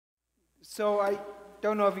So I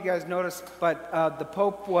don't know if you guys noticed, but the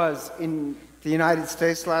Pope was in the United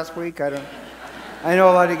States last week. I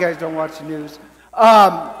know a lot of you guys don't watch the news.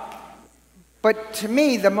 But to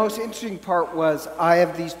me, the most interesting part was I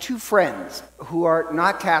have these two friends who are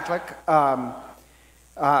not Catholic, and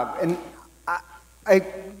I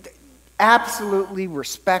absolutely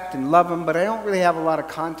respect and love them, but I don't really have a lot of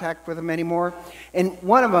contact with them anymore. And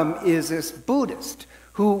one of them is this Buddhist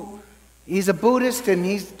who, he's a Buddhist and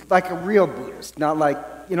he's like a real Buddhist, not like,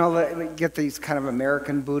 get these kind of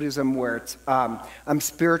American Buddhism where it's, I'm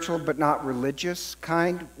spiritual but not religious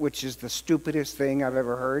kind, which is the stupidest thing I've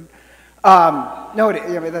ever heard.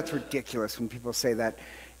 That's ridiculous when people say that.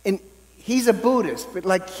 And he's a Buddhist, but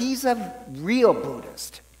like he's a real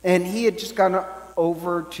Buddhist. And he had just gone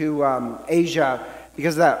over to Asia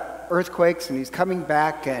because of the earthquakes, and he's coming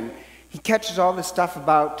back, and he catches all this stuff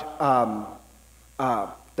about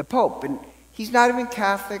the Pope. And he's not even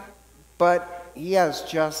Catholic, but he has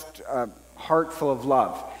just a heart full of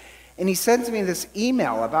love. And he sends me this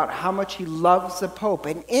email about how much he loves the Pope.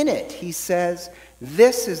 And in it, he says,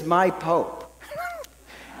 "This is my Pope."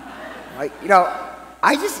 I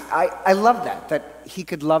love that he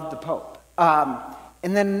could love the Pope.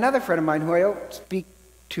 And then another friend of mine who I don't speak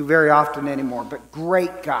to very often anymore, but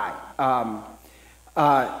great guy.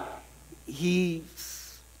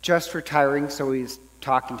 He's just retiring, so he's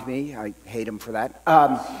talking to me. I hate him for that.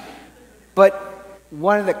 But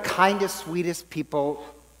one of the kindest, sweetest people.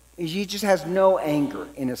 He just has no anger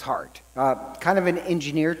in his heart. Kind of an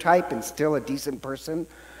engineer type and still a decent person.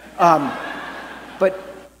 But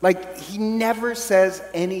like he never says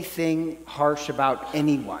anything harsh about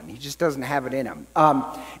anyone. He just doesn't have it in him.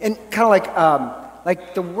 And kind of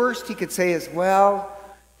like the worst he could say is, well,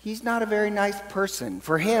 he's not a very nice person.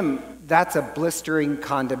 For him, that's a blistering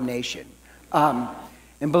condemnation.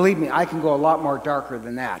 And believe me, I can go a lot more darker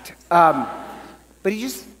than that. But he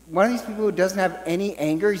just, one of these people who doesn't have any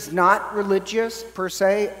anger. He's not religious per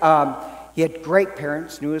se. He had great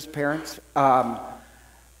parents, knew his parents,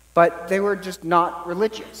 but they were just not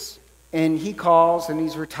religious. And he calls and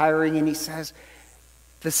he's retiring and he says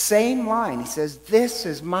the same line. He says, "This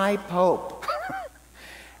is my Pope."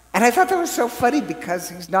 And I thought that was so funny because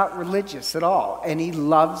he's not religious at all and he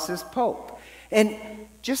loves his Pope. And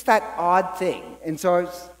just that odd thing. And so I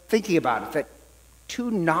was thinking about it, that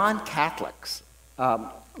two non-Catholics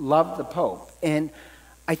love the Pope. And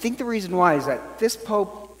I think the reason why is that this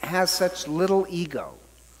Pope has such little ego.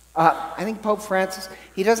 I think Pope Francis,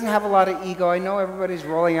 he doesn't have a lot of ego. I know everybody's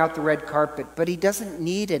rolling out the red carpet, but he doesn't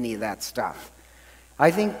need any of that stuff.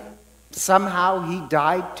 I think somehow he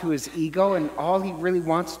died to his ego, and all he really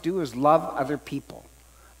wants to do is love other people.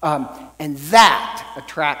 And that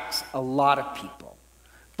attracts a lot of people.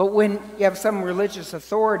 But when you have some religious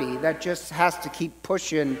authority that just has to keep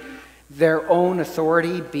pushing their own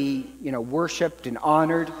authority, be worshipped and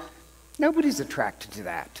honored, nobody's attracted to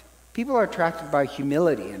that. People are attracted by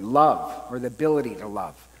humility and love, or the ability to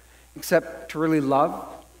love. Except to really love,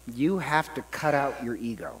 you have to cut out your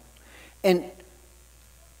ego. And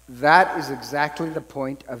that is exactly the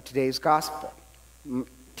point of today's gospel.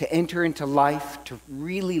 To enter into life, to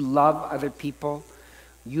really love other people,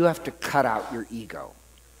 you have to cut out your ego.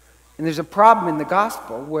 And there's a problem in the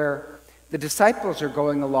gospel where the disciples are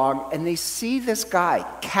going along and they see this guy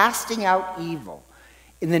casting out evil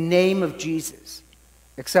in the name of Jesus.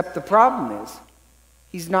 Except the problem is,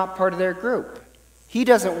 he's not part of their group. He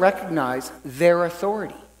doesn't recognize their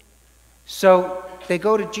authority. So they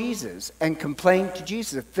go to Jesus and complain to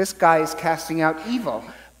Jesus if this guy is casting out evil,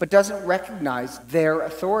 but doesn't recognize their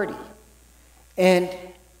authority. And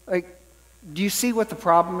do you see what the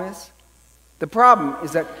problem is? The problem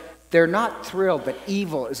is that they're not thrilled that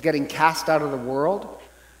evil is getting cast out of the world.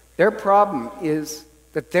 Their problem is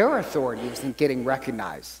that their authority isn't getting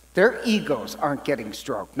recognized. Their egos aren't getting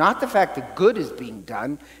stroked. Not the fact that good is being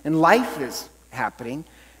done and life is happening.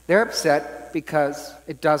 They're upset because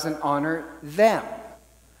it doesn't honor them.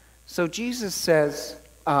 So Jesus says,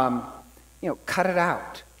 cut it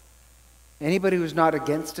out. Anybody who's not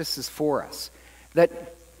against us is for us.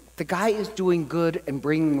 That the guy is doing good and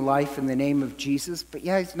bringing life in the name of Jesus, but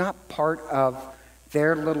he's not part of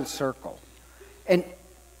their little circle. And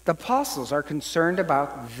the apostles are concerned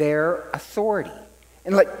about their authority.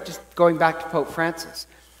 And just going back to Pope Francis.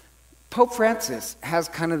 Pope Francis has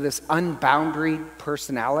kind of this unboundaried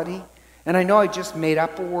personality. And I know I just made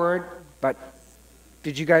up a word, but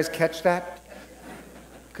did you guys catch that?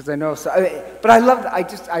 Because I know, but I love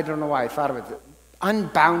that. I don't know why I thought of it.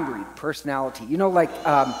 Unboundaried personality.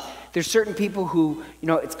 There's certain people who,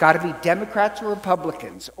 it's got to be Democrats or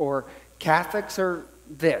Republicans, or Catholics or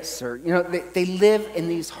this, or, they live in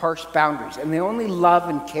these harsh boundaries, and they only love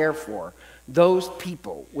and care for those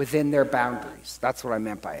people within their boundaries. That's what I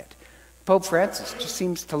meant by it. Pope Francis just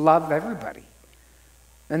seems to love everybody.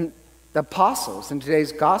 And the apostles in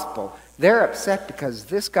today's gospel, they're upset because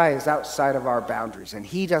this guy is outside of our boundaries, and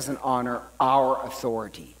he doesn't honor our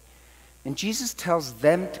authority. And Jesus tells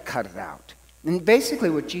them to cut it out. And basically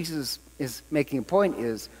what Jesus is making a point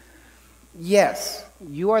is, yes,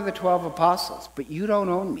 you are the 12 apostles, but you don't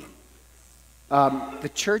own me.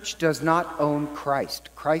 The church does not own Christ.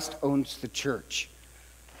 Christ owns the church.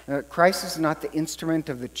 Christ is not the instrument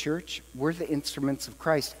of the church. We're the instruments of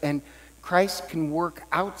Christ. And Christ can work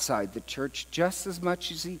outside the church just as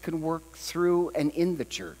much as he can work through and in the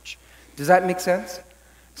church. Does that make sense?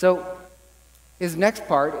 So his next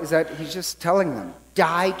part is that he's just telling them,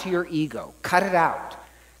 die to your ego. Cut it out.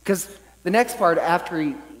 Because the next part, after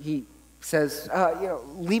he says,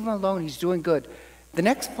 leave him alone, he's doing good. The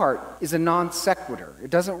next part is a non sequitur. It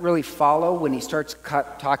doesn't really follow when he starts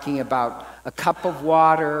talking about a cup of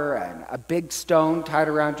water and a big stone tied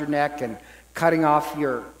around your neck and cutting off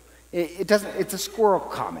your... It doesn't. It's a squirrel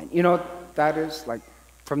comment. You know what that is? Like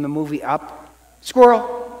from the movie Up? Squirrel!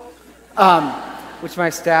 Which my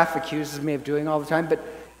staff accuses me of doing all the time. But,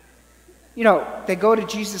 they go to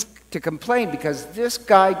Jesus to complain because this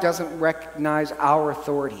guy doesn't recognize our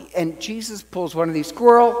authority. And Jesus pulls one of these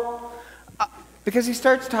squirrel... because he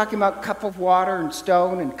starts talking about cup of water and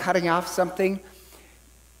stone and cutting off something,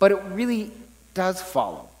 but it really does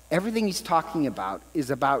follow. Everything he's talking about is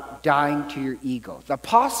about dying to your ego. The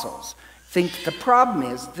apostles think the problem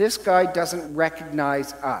is this guy doesn't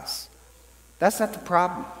recognize us. That's not the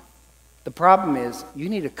problem. The problem is you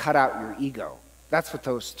need to cut out your ego. That's what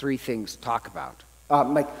those three things talk about.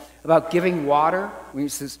 Like about giving water, when he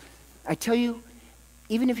says, I tell you,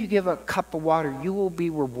 even if you give a cup of water, you will be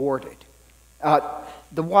rewarded.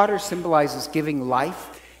 The water symbolizes giving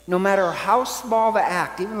life. No matter how small the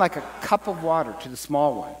act, even like a cup of water to the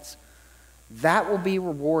small ones, that will be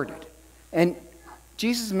rewarded. And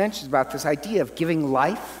Jesus mentions about this idea of giving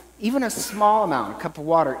life, even a small amount, a cup of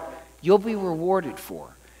water, you'll be rewarded for.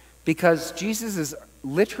 Because Jesus is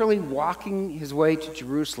literally walking his way to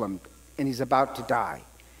Jerusalem, and he's about to die.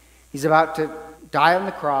 He's about to die on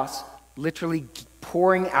the cross, literally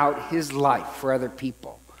pouring out his life for other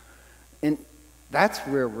people. And that's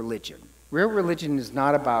real religion. Real religion is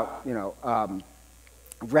not about,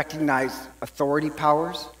 recognized authority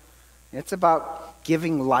powers. It's about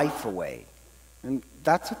giving life away. And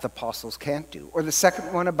that's what the apostles can't do. Or the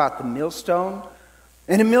second one about the millstone.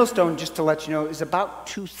 And a millstone, just to let you know, is about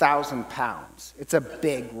 2,000 pounds. It's a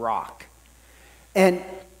big rock. And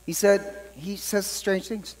he says strange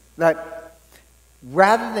things, that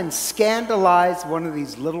rather than scandalize one of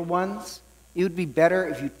these little ones, it would be better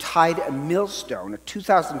if you tied a millstone, a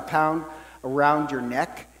 2,000 pound, around your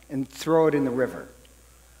neck and throw it in the river.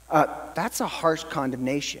 That's a harsh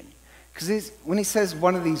condemnation. Because when he says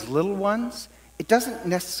one of these little ones, it doesn't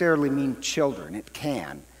necessarily mean children. It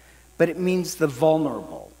can. But it means the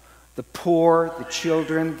vulnerable, the poor, the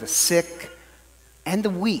children, the sick, and the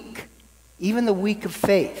weak. Even the weak of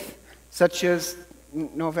faith, such as,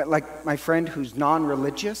 like my friend who's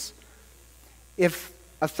non-religious. If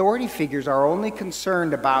authority figures are only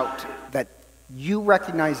concerned about that you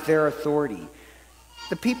recognize their authority,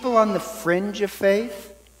 the people on the fringe of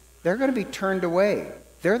faith, they're going to be turned away.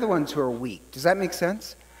 They're the ones who are weak. Does that make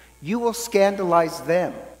sense? You will scandalize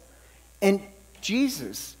them. And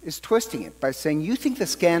Jesus is twisting it by saying, you think the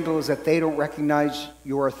scandal is that they don't recognize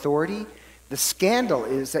your authority? The scandal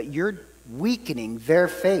is that you're weakening their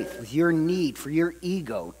faith with your need for your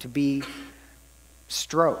ego to be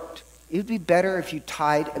stroked. It would be better if you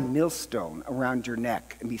tied a millstone around your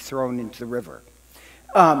neck and be thrown into the river.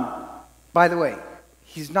 By the way,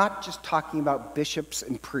 he's not just talking about bishops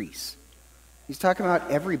and priests. He's talking about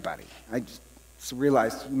everybody. I just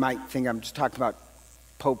realized you might think I'm just talking about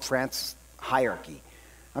Pope Francis hierarchy.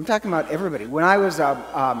 I'm talking about everybody. When I was,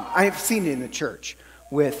 I've seen it in the church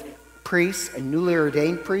with priests and newly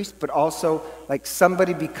ordained priests, but also like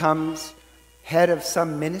somebody becomes head of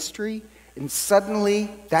some ministry, and suddenly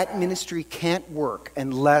that ministry can't work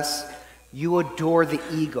unless you adore the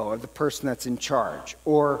ego of the person that's in charge.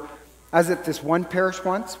 Or I was at this one parish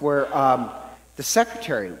once where the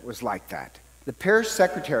secretary was like that. The parish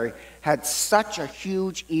secretary had such a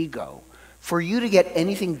huge ego. For you to get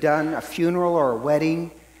anything done, a funeral or a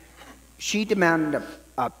wedding, she demanded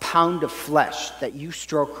a pound of flesh that you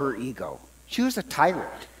stroke her ego. She was a tyrant.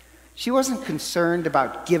 She wasn't concerned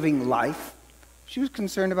about giving life. She was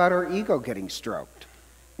concerned about her ego getting stroked.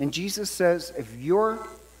 And Jesus says,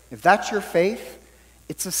 if that's your faith,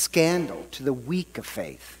 It's a scandal to the weak of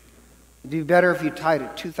faith. It'd be better if you tied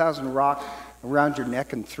a 2,000 rock around your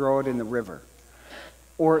neck and throw it in the river.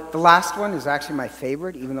 Or the last one is actually my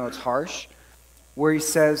favorite, even though it's harsh, where he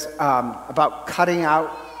says about cutting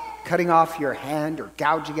off your hand or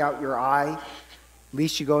gouging out your eye,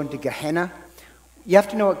 lest you go into Gehenna. You have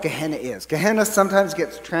to know what Gehenna is. Gehenna sometimes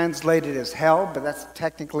gets translated as hell, but that's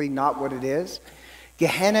technically not what it is.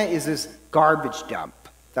 Gehenna is this garbage dump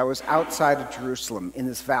that was outside of Jerusalem in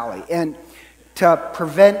this valley. And to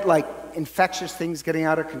prevent infectious things getting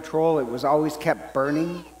out of control, it was always kept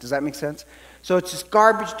burning. Does that make sense? So it's this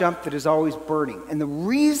garbage dump that is always burning. And the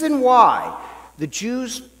reason why the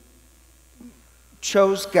Jews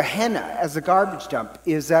chose Gehenna as a garbage dump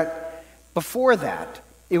is that before that,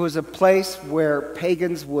 it was a place where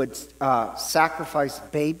pagans would sacrifice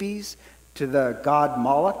babies to the god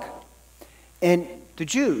Moloch. And the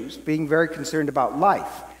Jews, being very concerned about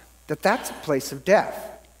life, that's a place of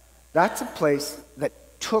death. That's a place that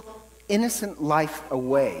took innocent life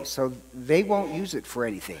away, so they won't use it for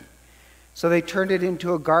anything. So they turned it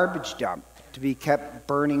into a garbage dump to be kept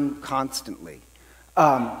burning constantly.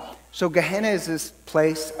 So Gehenna is this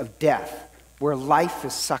place of death where life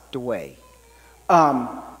is sucked away.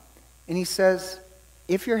 And he says,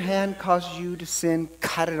 if your hand causes you to sin,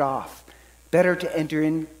 cut it off. Better to enter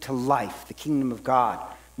into life, the kingdom of God,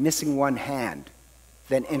 missing one hand,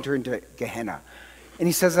 than enter into Gehenna. And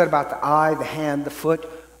he says that about the eye, the hand, the foot.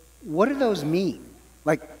 What do those mean?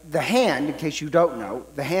 Like the hand, in case you don't know,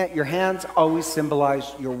 your hands always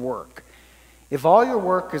symbolize your work. If all your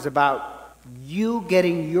work is about you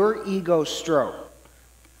getting your ego stroked,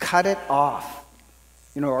 cut it off.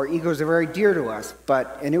 Our egos are very dear to us,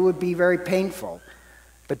 and it would be very painful.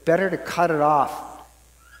 But better to cut it off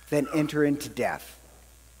than enter into death.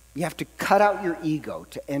 You have to cut out your ego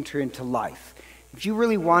to enter into life. If you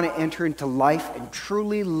really want to enter into life and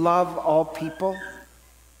truly love all people,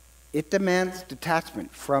 it demands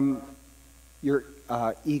detachment from your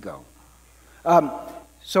ego.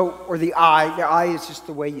 Or the eye. The eye is just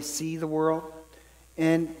the way you see the world.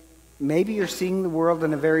 And maybe you're seeing the world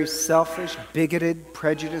in a very selfish, bigoted,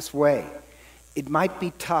 prejudiced way. It might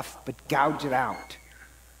be tough, but gouge it out.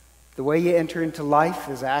 The way you enter into life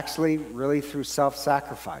is actually really through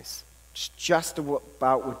self-sacrifice. It's just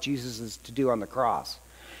about what Jesus is to do on the cross.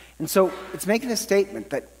 And so it's making a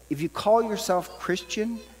statement that if you call yourself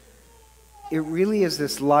Christian, it really is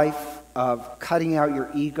this life of cutting out your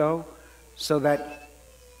ego so that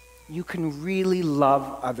you can really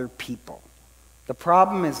love other people. The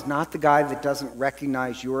problem is not the guy that doesn't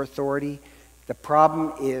recognize your authority. The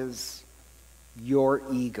problem is your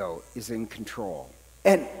ego is in control.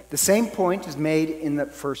 And the same point is made in the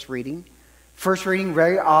first reading. First reading,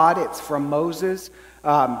 very odd. It's from Moses.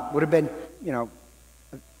 Would have been,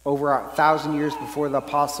 over 1,000 years before the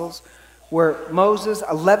apostles, where Moses,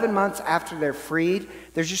 11 months after they're freed,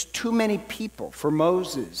 there's just too many people for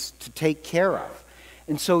Moses to take care of.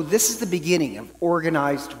 And so this is the beginning of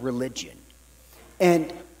organized religion.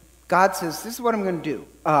 And God says, this is what I'm going to do.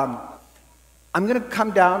 I'm going to come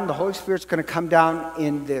down, the Holy Spirit's going to come down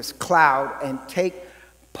in this cloud and take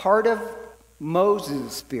part of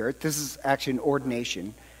Moses' spirit, this is actually an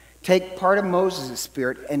ordination, take part of Moses'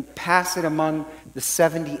 spirit and pass it among the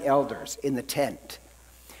 70 elders in the tent.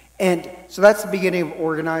 And so that's the beginning of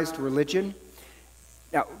organized religion.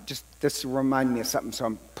 Now, just this reminded me of something, so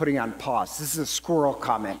I'm putting on pause. This is a squirrel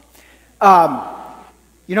comment.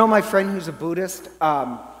 My friend who's a Buddhist,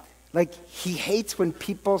 he hates when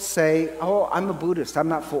people say, oh, I'm a Buddhist, I'm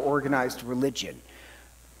not for organized religion.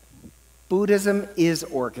 Buddhism is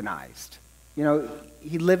organized.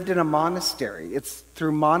 He lived in a monastery. It's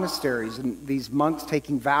through monasteries and these monks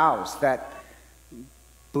taking vows that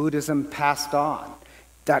Buddhism passed on.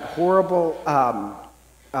 That horrible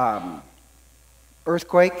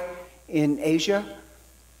earthquake in Asia,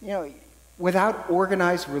 without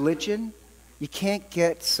organized religion, you can't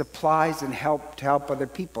get supplies and help to help other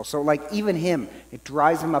people. So even him, it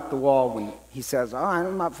drives him up the wall when he says, oh,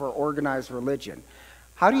 I'm not for organized religion.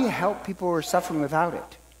 How do you help people who are suffering without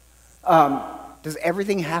it? Does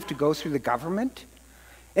everything have to go through the government?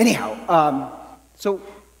 Anyhow, so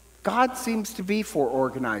God seems to be for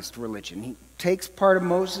organized religion. He takes part of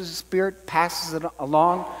Moses' spirit, passes it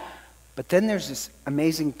along, but then there's this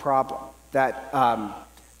amazing problem that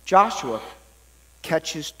Joshua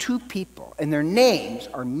catches two people, and their names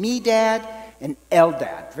are Medad and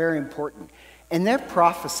Eldad, very important, and they're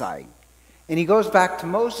prophesying. And he goes back to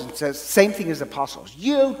Moses and says, same thing as the apostles,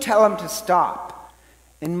 you tell them to stop.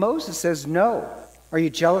 And Moses says, no. Are you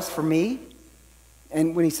jealous for me?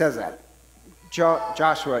 And when he says that,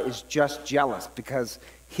 Joshua is just jealous because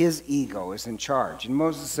his ego is in charge. And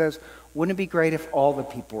Moses says, wouldn't it be great if all the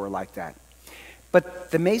people were like that?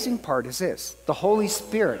 But the amazing part is this: the Holy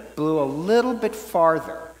Spirit blew a little bit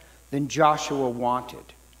farther than Joshua wanted.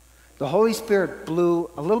 The Holy Spirit blew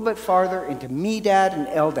a little bit farther into Medad and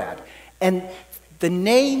Eldad. And the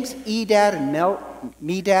names Edad and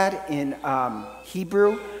Medad in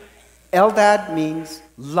Hebrew, Eldad means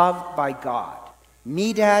loved by God.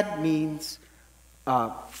 Medad means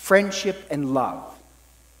friendship and love.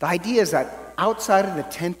 The idea is that outside of the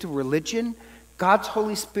tent of religion, God's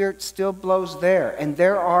Holy Spirit still blows there. And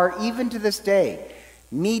there are, even to this day,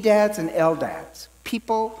 Medads and Eldads,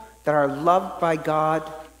 people that are loved by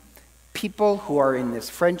God, people who are in this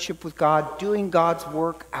friendship with God, doing God's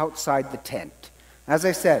work outside the tent. As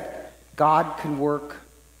I said, God can work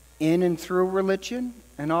in and through religion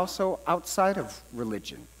and also outside of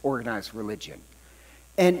religion, organized religion.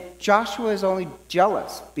 And Joshua is only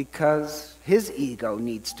jealous because his ego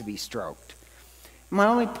needs to be stroked. My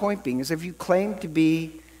only point being is if you claim to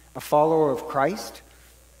be a follower of Christ,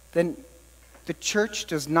 then the church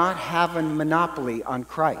does not have a monopoly on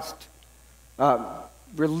Christ.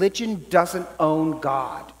 Religion doesn't own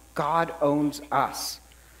God. God owns us.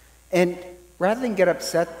 And rather than get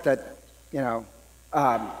upset that, the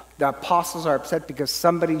apostles are upset because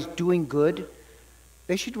somebody's doing good,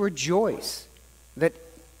 they should rejoice that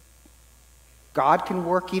God can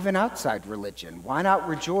work even outside religion. Why not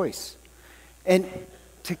rejoice? And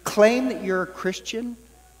to claim that you're a Christian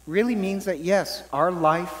really means that, yes, our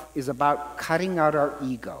life is about cutting out our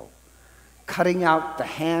ego, cutting out the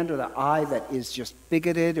hand or the eye that is just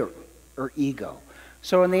bigoted or ego.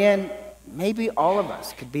 So in the end, maybe all of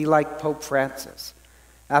us could be like Pope Francis.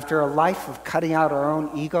 After a life of cutting out our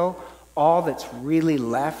own ego, all that's really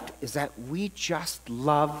left is that we just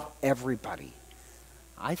love everybody.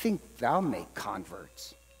 I think that'll make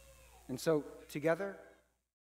converts. And so together,